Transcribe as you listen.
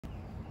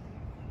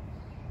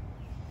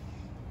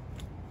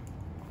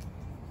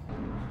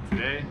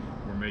Today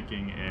we're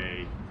making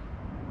a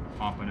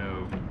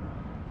Pompano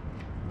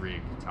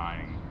rig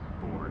tying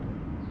board.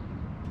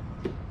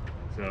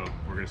 So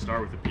we're going to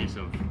start with a piece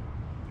of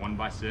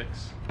 1x6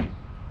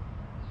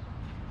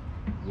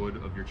 wood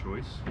of your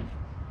choice,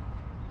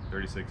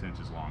 36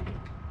 inches long,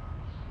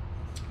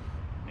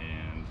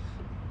 and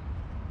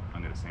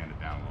I'm going to sand it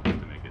down a little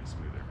bit to make it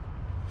smoother.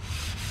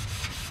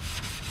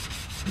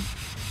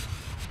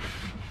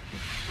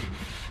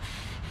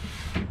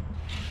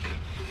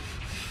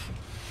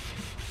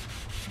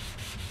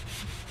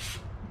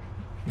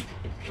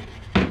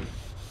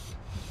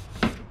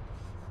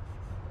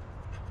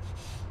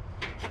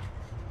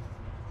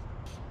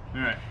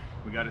 Alright,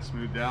 we got it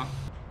smoothed out,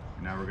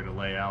 and now we're going to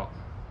lay out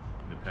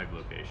the peg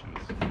locations.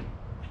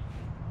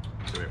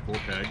 So we have 4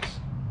 pegs.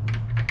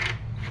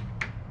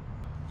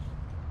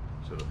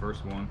 So the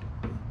first one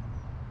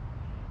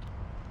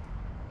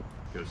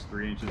goes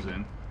 3 inches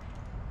in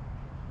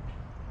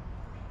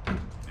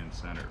and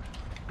centered,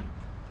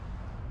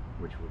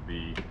 which would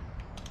be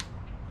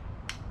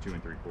 2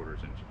 3/4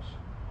 inches.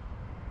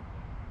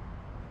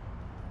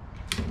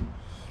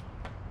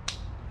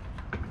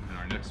 And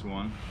our next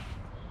one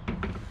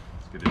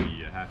is going to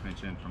be a 1/2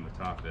 inch in from the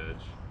top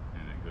edge,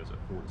 and it goes at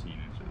 14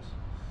 inches.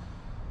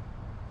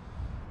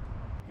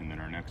 And then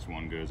our next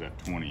one goes at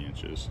 20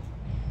 inches.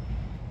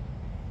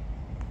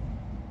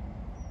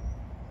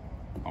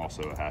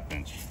 Also a 1/2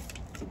 inch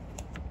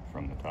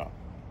from the top.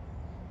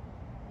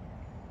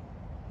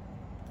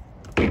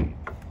 And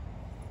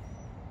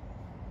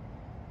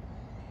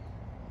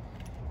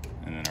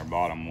then our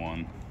bottom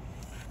one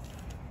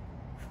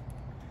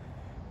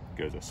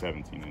goes at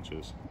 17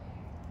 inches,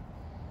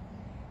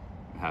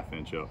 a 1/2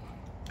 inch up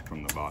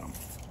from the bottom.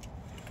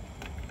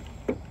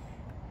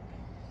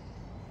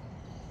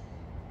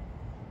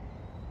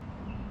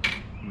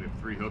 We have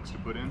 3 hooks to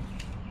put in.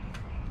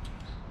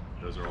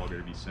 Those are all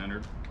going to be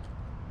centered.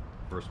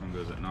 First one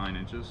goes at 9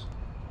 inches.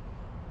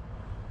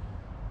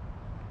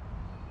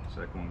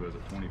 Second one goes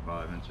at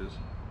 25 inches.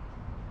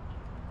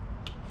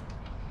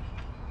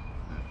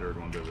 And the third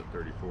one goes at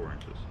 34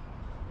 inches.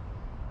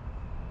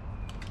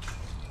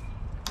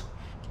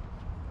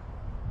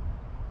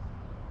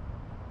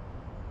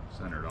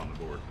 Centered on the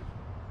board.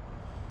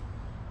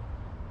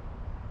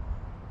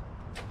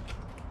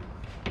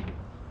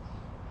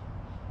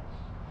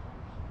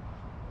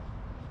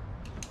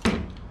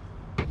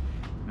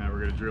 Now we're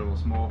going to drill a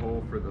small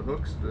hole for the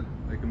hooks to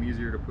make them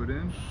easier to put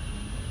in.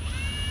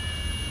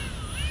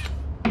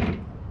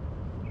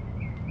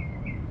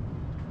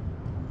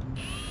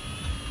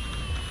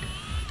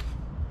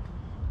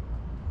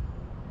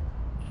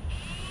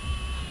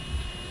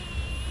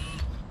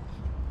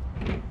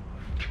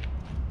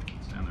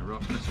 Sand the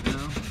roughness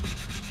down.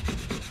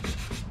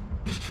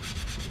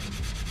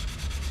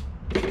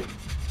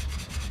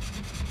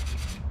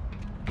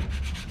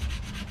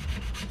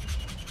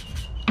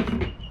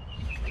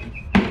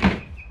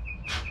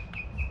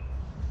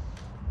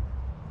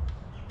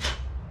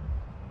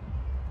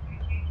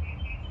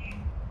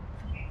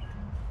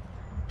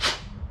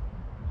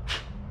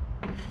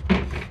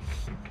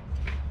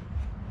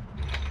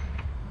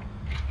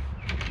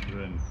 Go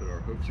ahead and put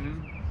our hooks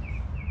in.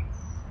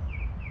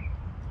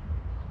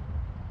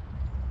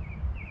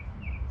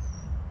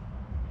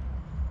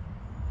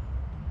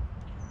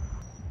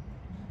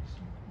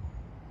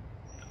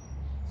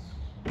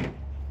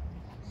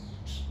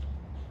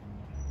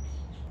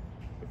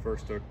 The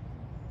first hook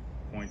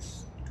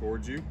points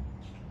towards you.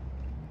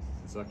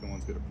 The second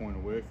one's going to point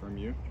away from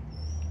you,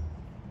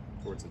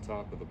 towards the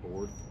top of the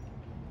board.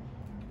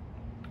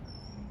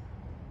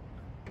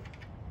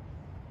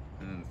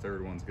 And then the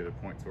third one's going to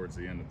point towards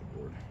the end of the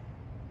board.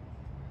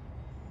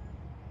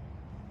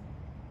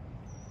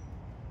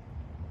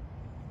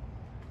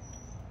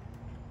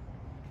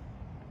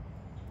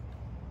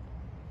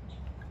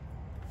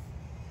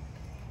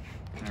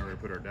 Now we're going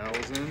to put our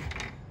dowels in.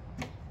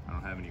 I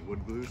don't have any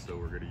wood glue, so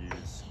we're going to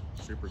use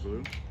super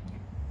glue.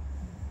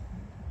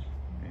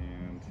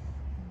 And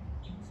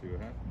see what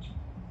happens.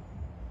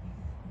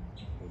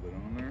 Hold it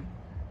on there.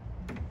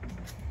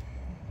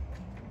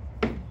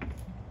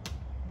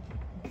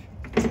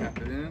 Tap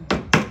it in,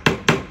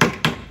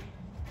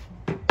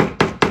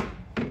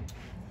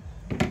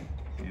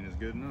 and it's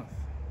good enough.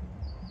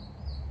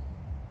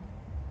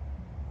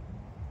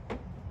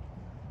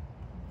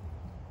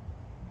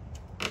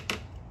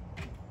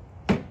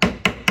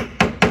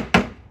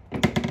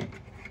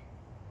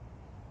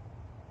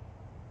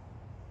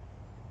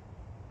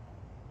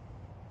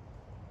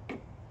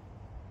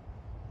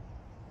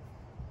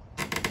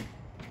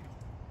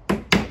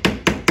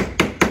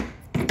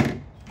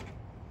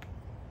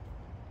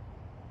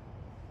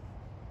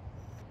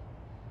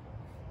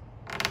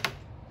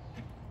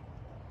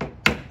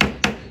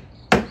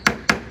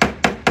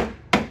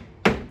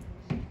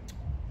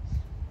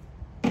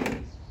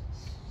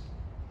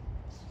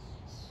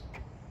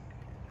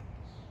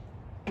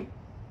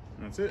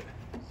 That's it.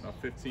 About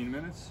 15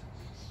 minutes.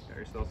 Got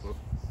yourself a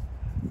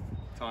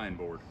tying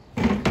board.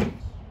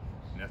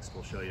 Next,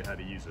 we'll show you how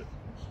to use it.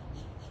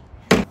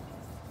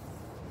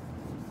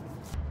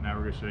 Now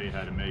we're going to show you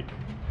how to make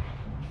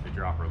the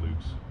dropper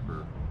loops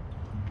for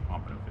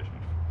pompano fishing.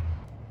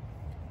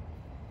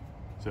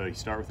 So you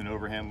start with an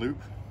overhand loop,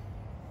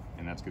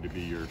 and that's going to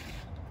be your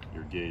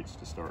gauge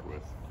to start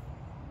with.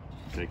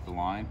 You take the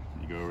line,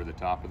 you go over the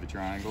top of the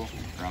triangle,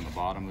 around the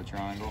bottom of the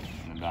triangle,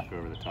 and then back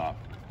over the top,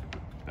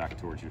 back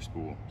towards your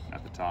spool.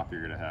 At the top,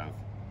 you're going to have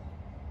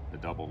the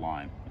double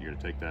line. You're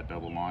going to take that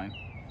double line,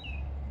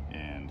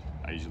 and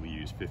I usually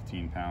use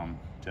 15-pound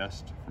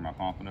test for my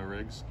pompano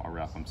rigs. I'll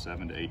wrap them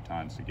 7 to 8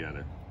 times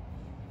together,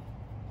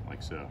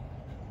 like so.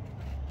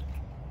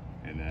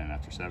 And then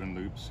after 7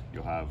 loops,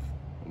 you'll have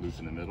a loop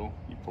in the middle.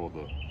 You pull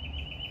the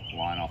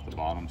line off the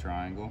bottom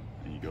triangle,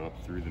 and you go up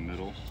through the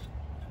middle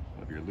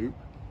of your loop,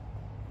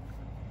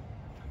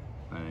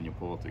 and then you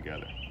pull it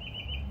together.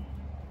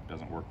 It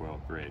doesn't work well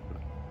with braid,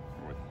 but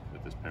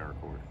with this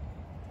paracord.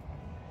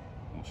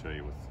 We'll show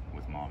you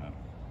with mono.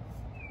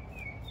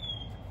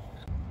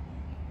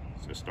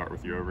 So start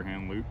with your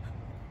overhand loop,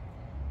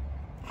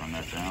 run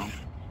that down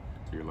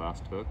to your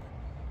last hook,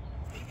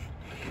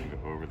 you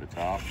go over the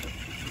top,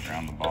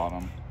 around the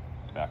bottom,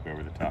 back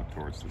over the top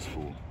towards the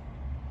spool.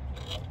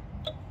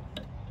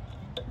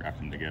 Wrap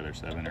them together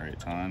 7 or 8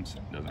 times,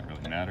 doesn't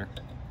really matter.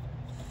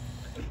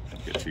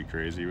 Don't get too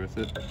crazy with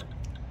it.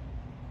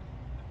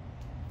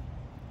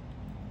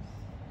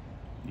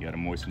 You gotta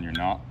moisten your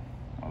knot,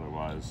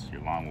 otherwise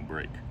your line will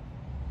break.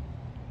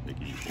 You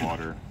can use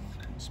water,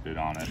 spit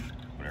on it,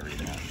 whatever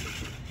you want.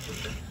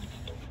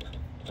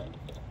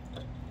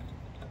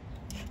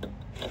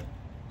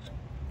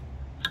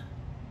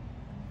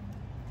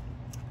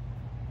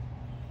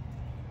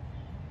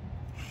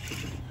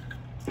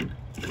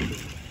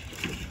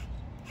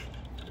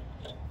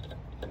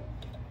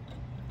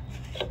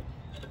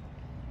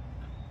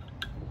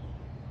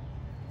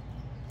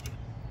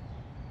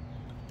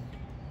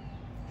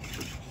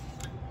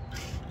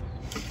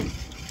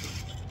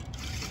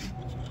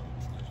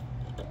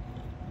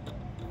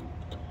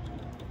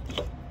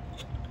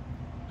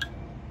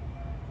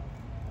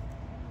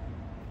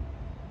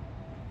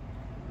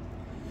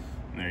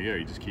 There you go,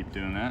 you just keep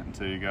doing that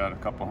until you got a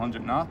couple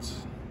hundred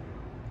knots.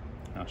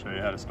 I'll show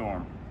you how to store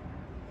them.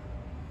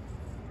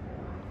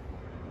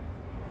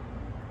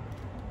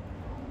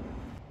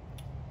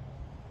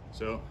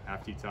 So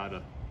after you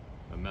tie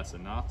a mess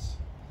of knots,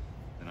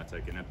 then I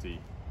take an empty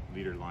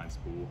leader line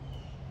spool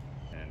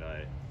and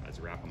I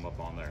just wrap them up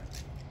on there.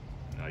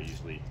 And I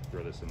usually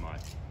throw this in my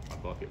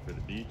bucket for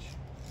the beach,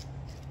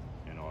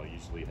 and I'll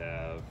usually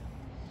have,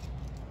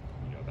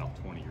 you know, about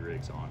 20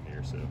 rigs on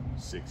here, so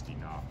 60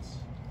 knots.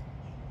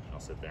 I'll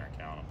sit there and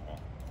count them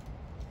all.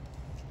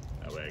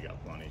 That way I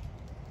got plenty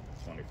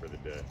for the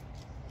day.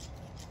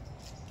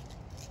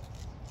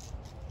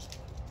 Just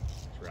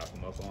wrap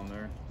them up on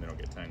there, they don't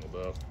get tangled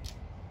up.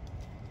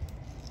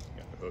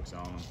 Got the hooks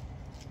on them,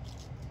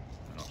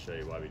 and I'll show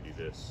you why we do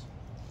this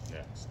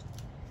next.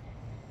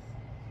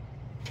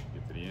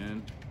 Get to the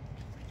end,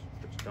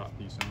 put your top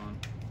piece on,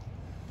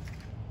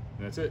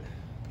 and that's it.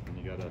 And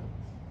you got a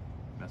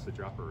mess of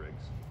dropper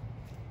rigs.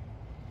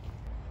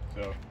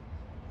 So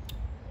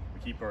we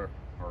keep our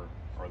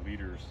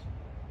leaders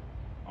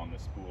on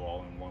this spool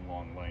all in one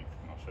long length,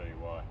 and I'll show you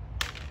why.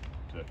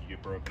 So if you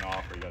get broken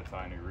off or you got to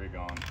tie a new rig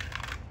on,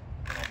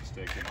 I'll just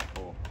take it and I'll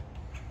pull.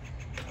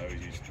 I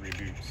always use 3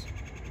 loops,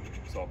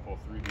 so I'll pull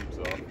 3 loops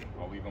off.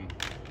 I'll leave them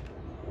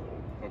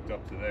hooked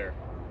up to there.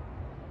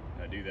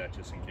 And I do that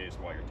just in case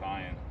while you're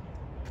tying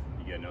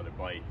you get another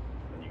bite,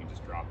 and you can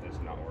just drop this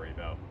and not worry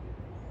about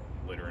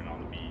littering on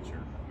the beach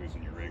or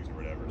losing your rigs or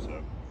whatever.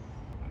 So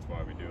that's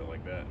why we do it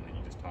like that. And then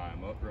you just tie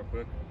them up real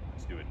quick.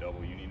 Just do a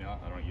double uni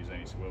knot. I don't use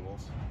any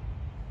swivels.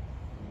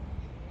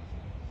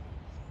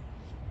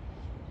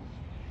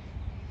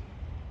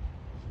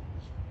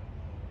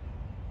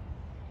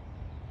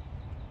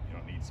 You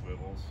don't need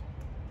swivels.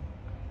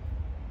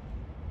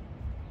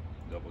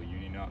 Double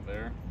uni knot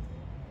there.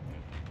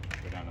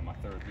 Go down to my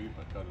 3rd loop.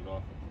 I cut it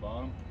off at the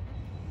bottom.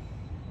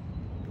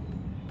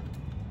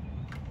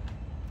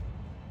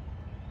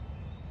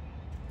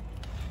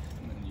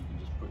 And then you can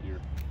just put your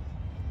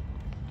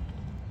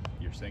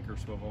sinker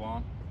swivel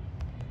on.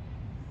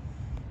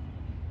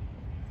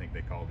 I think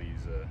they call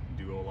these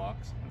duo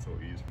locks. That's what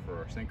we use for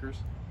our sinkers.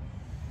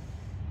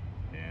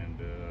 And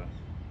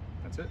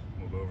that's it.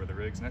 We'll go over the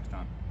rigs next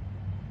time.